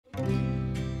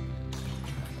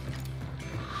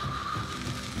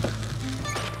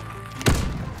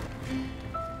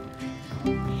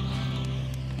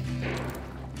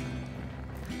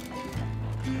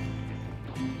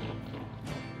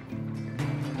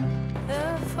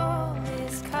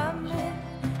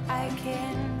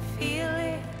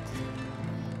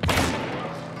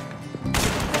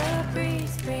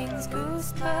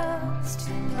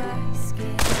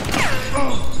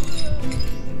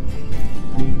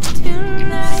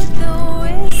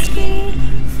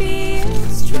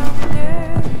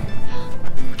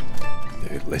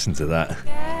Dude, listen to that.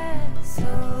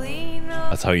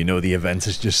 That's how you know the event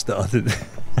has just started.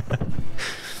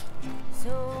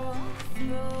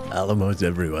 Alamo's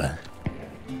everywhere.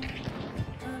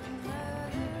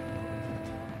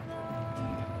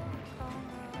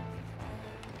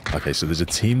 Okay, so there's a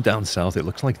team down south. It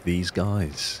looks like these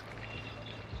guys.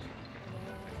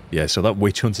 Yeah, so that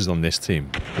witch hunter's on this team.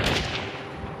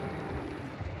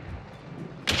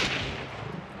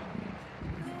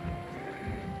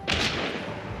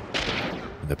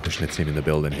 And they're pushing a team in the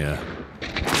building here.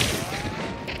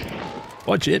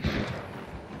 Watch it.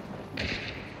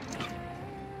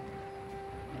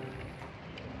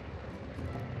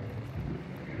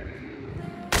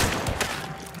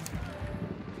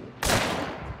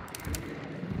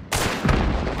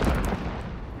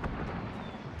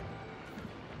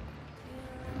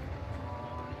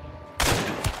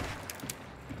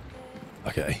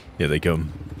 Okay, here they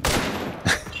come.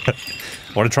 I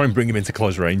want to try and bring him into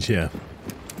close range here.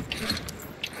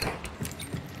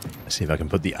 Let's see if I can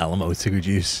put the Alamo to good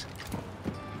use.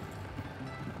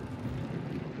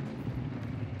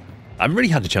 I haven't really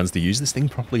had a chance to use this thing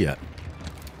properly yet.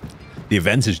 The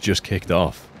event has just kicked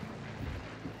off.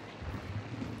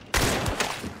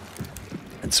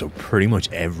 And so pretty much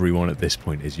everyone at this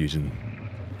point is using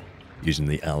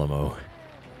the Alamo.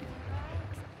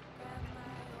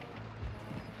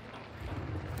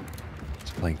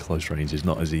 Playing close range is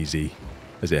not as easy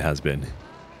as it has been.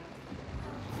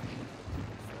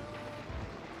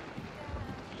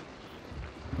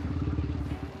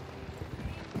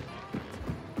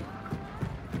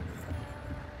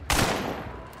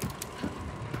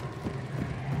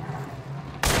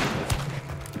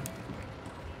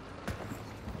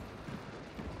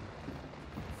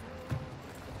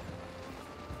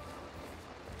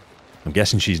 I'm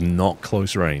guessing she's not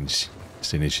close range,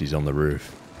 seeing as she's on the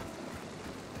roof.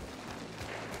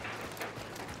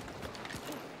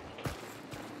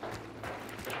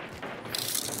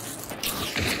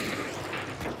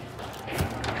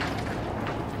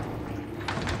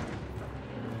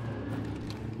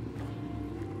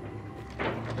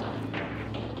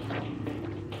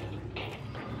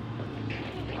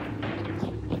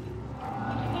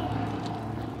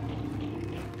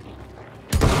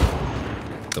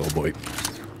 Oh boy.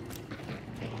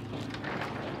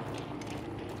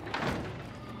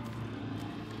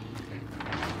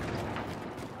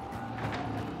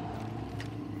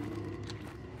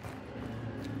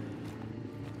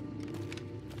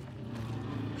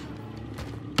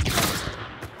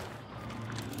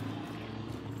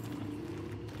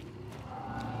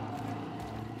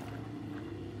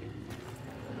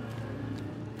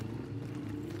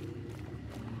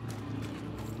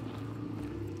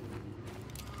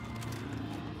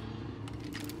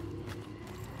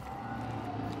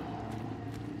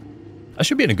 I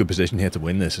should be in a good position here to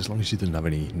win this, as long as she doesn't have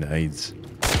any nades.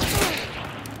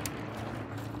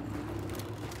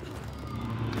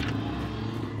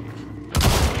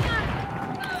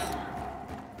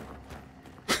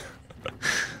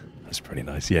 That's pretty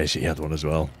nice. Yeah, she had one as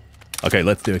well. Okay,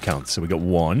 let's do a count. So we got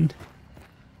one.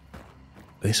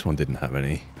 This one didn't have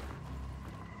any.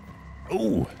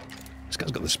 Oh, this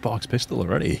guy's got the Sparks pistol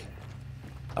already.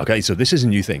 Okay, so this is a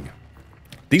new thing.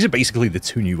 These are basically the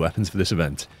two new weapons for this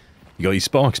event. You got your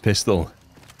Sparks pistol,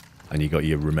 and you got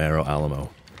your Romero Alamo.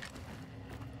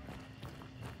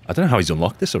 I don't know how he's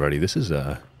unlocked this already. This is,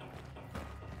 the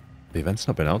event's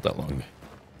not been out that long.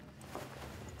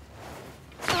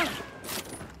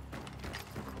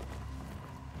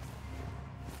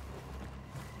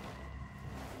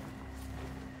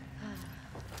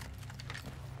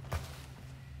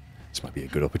 This might be a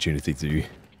good opportunity to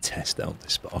test out the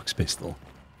Sparks pistol.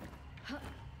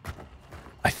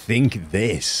 I think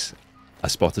this... I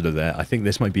spotted her there. I think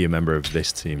this might be a member of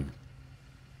this team.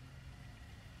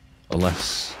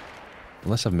 Unless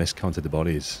I've miscounted the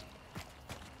bodies.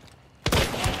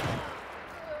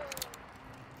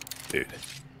 Dude.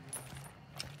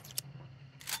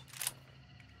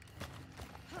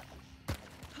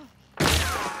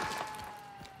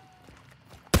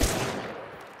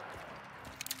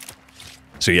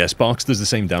 So yeah, Sparks does the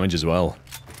same damage as well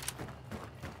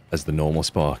as the normal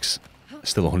Sparks.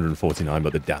 Still 149,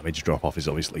 but the damage drop-off is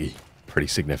obviously pretty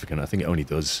significant. I think it only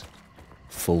does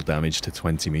full damage to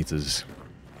 20 meters.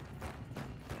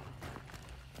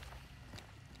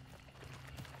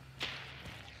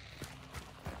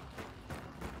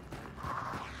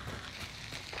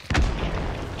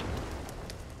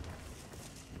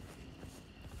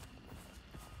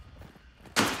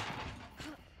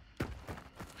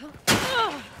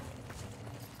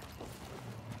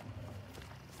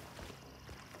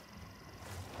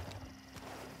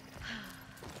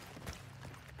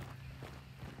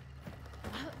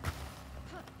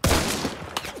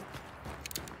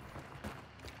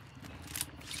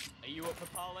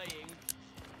 parlaying.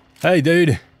 Hey,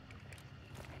 dude.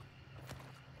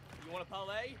 You want to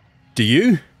parlay? Do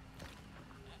you?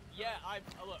 Yeah,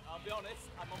 look, I'll be honest,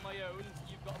 I'm on my own.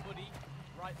 You've got a buddy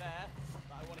right there,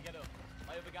 but I want to get up.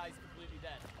 My other guy's completely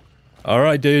dead.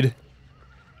 Alright, dude.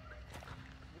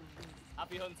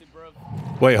 Happy hunting, bro.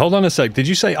 Wait, hold on a sec. Did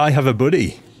you say I have a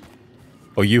buddy?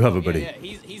 Or you have a buddy? Yeah,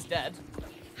 he's dead.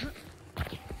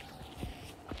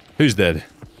 Who's dead?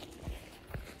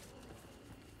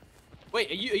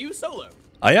 Wait, are you solo?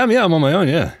 I am, yeah, I'm on my own,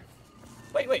 yeah.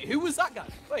 Wait, who was that guy?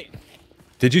 Wait.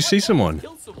 Did you see someone?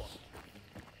 Killed someone?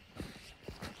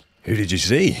 Who did you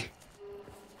see?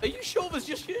 Are you sure there's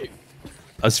just you?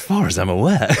 As far as I'm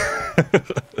aware.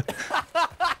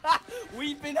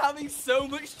 We've been having so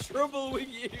much trouble with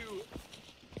you.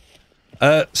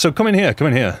 So come in here, come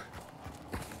in here.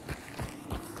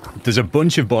 There's a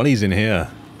bunch of bodies in here.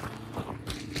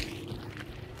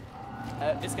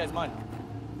 This guy's mine.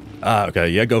 Ah, okay,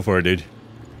 yeah, go for it, dude.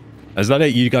 Is that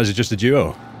it? You guys are just a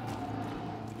duo?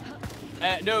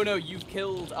 No, you've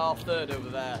killed our third over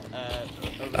there.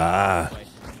 Ah.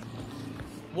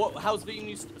 How's the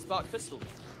new spark pistol?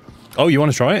 Oh, you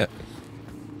want to try it?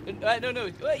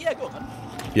 No. Yeah, go on, man.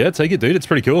 Yeah, take it, dude. It's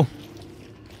pretty cool.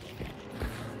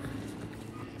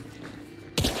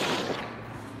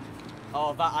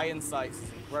 Oh, that iron sight's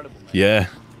incredible, man. Yeah,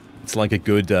 it's like a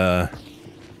good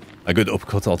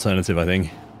upcut alternative, I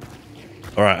think.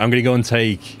 All right, I'm gonna go and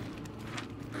take.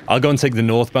 I'll go and take the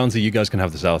north bounty. You guys can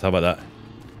have the south. How about that?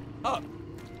 Oh,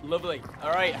 lovely.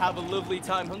 All right, have a lovely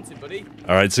time hunting, buddy.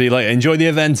 All right, see you later. Enjoy the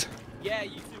event. Yeah,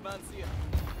 you too, man. See ya.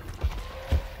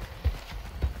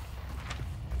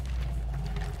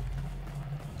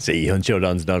 See, Hunt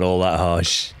Showdown's not all that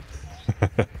harsh.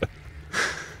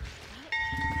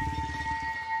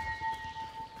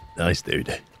 Nice,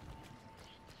 dude.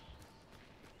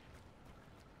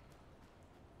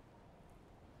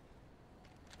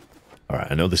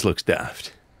 Alright, I know this looks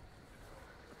daft.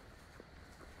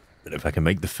 But if I can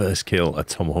make the first kill a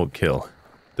tomahawk kill,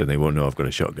 then they won't know I've got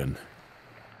a shotgun.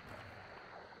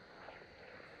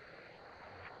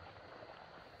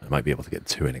 I might be able to get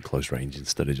two in at close range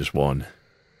instead of just one.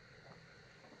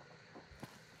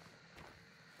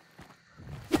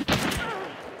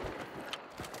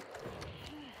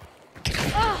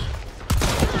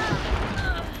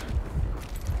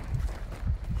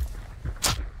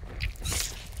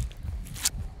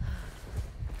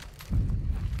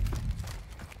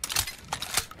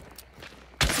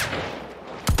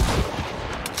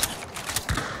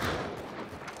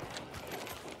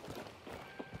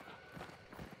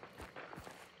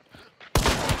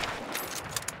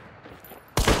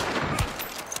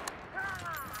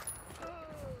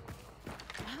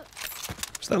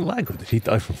 Was that lag or did he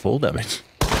die from fall damage?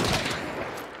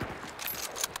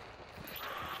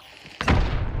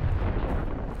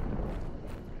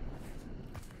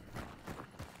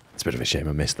 It's a bit of a shame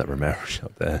I missed that Romero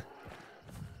shot there.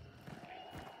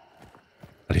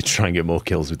 I need to try and get more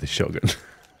kills with this shotgun.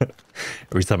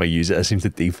 Every time I use it, I seem to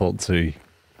default to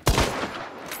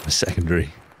a secondary.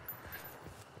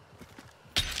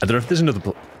 I don't know if there's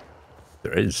another...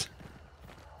 There is.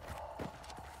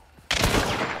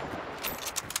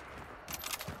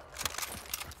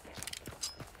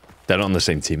 They're not on the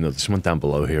same team though. There's someone down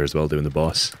below here as well doing the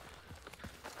boss.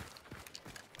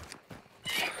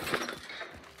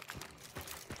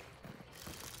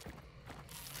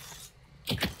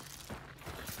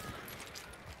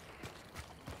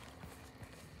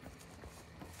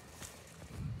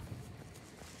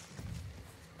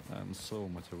 I'm so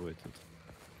motivated.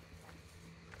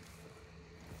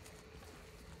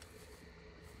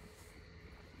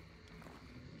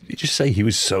 Did you just say he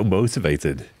was so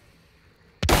motivated?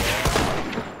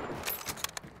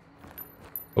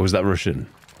 Or was that Russian?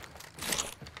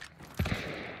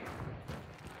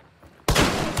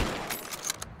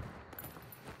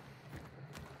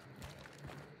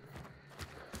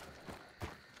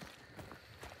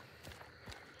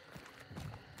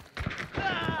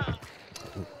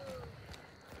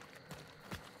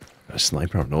 A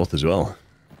sniper up north as well.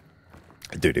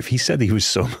 Dude, if he said he was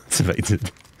so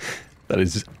motivated, that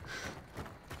is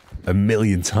a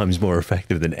million times more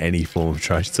effective than any form of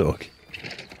trash talk.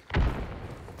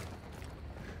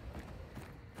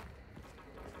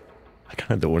 I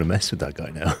kind of don't want to mess with that guy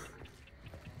now.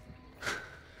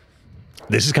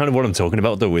 This is kind of what I'm talking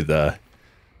about though with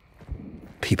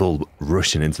people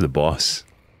rushing into the boss.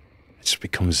 It just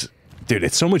becomes... Dude,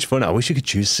 it's so much fun. I wish you could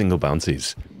choose single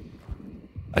bounties.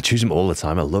 I choose them all the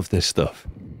time. I love this stuff.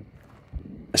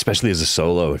 Especially as a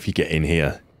solo, if you get in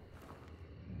here.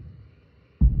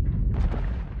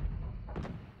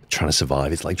 Trying to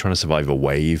survive. It's like trying to survive a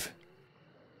wave.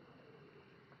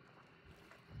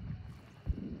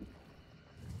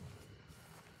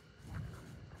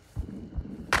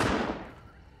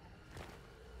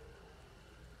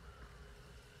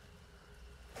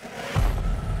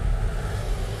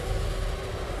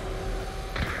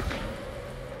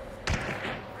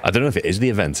 I don't know if it is the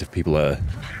event, if people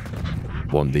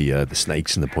want the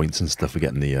snakes and the points and stuff for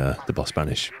getting the boss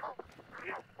Spanish.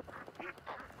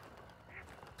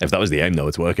 If that was the aim, though,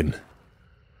 it's working.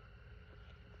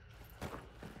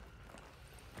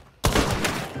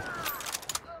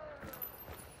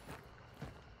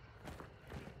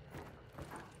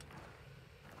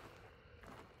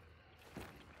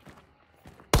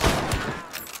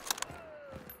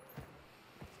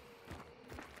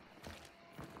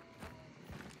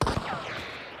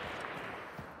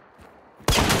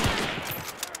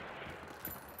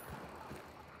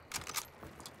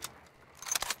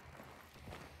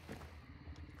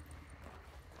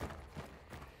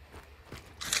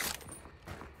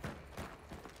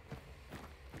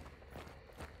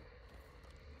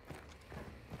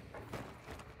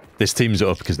 This team's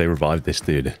up because they revived this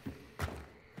dude.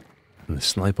 And the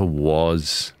sniper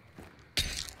was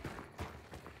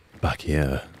back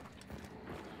here.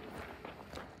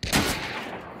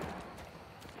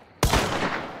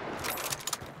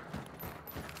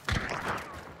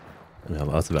 Yeah,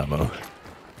 lots of ammo.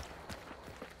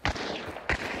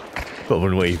 But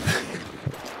one weep.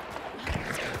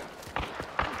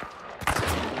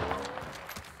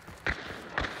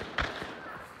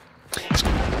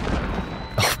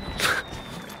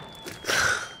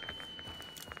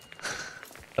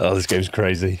 Oh, this game's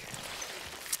crazy.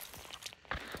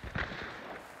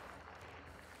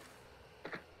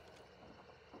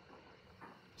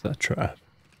 Is that a trap?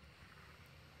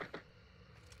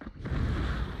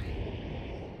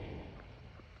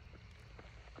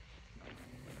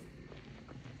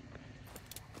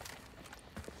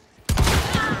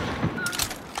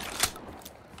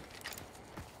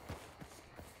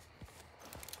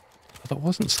 That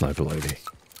wasn't Sniper Lady.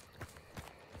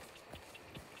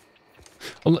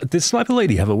 Well, did Sniper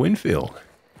Lady have a Winfield?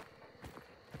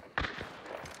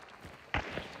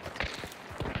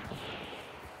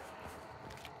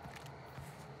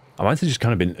 I might have just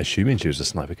kind of been assuming she was a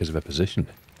sniper because of her position.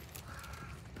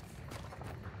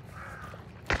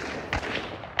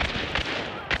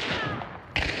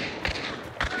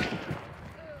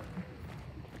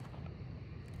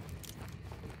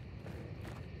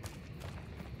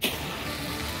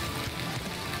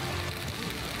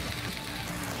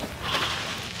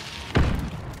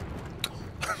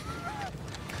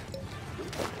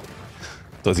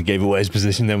 Thought he gave away his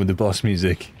position then with the boss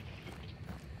music.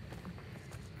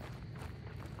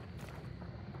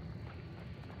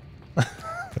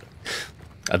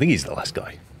 I think he's the last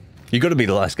guy. You got to be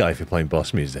the last guy if you're playing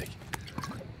boss music.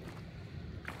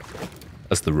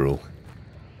 That's the rule.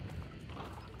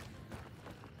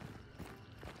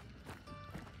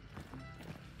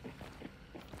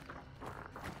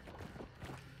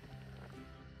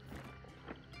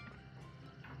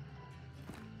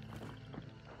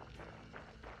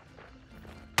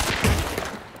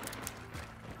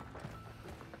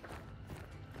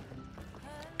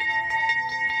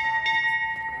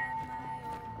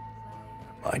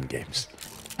 Mind games.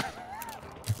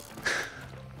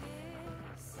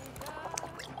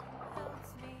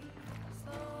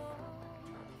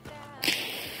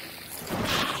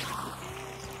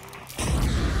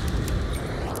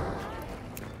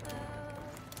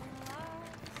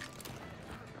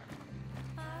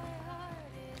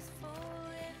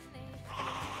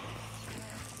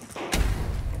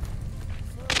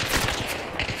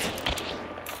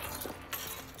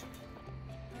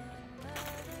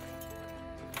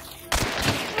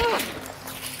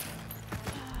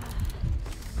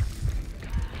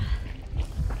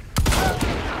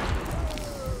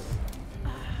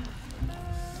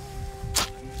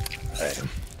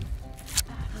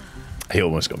 He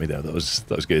almost got me there. That was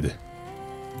good.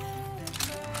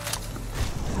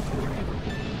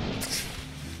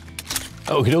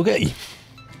 Okay.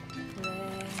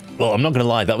 Well, I'm not gonna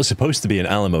lie. That was supposed to be an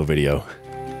Alamo video.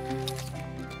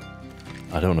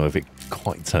 I don't know if it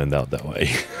quite turned out that way.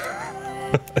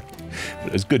 But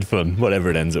it was good fun, whatever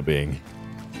it ends up being.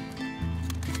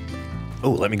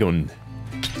 Oh, let me go and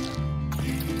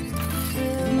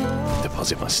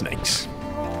deposit my snakes.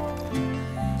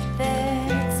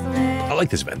 I like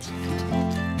this event.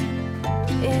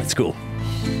 It's cool.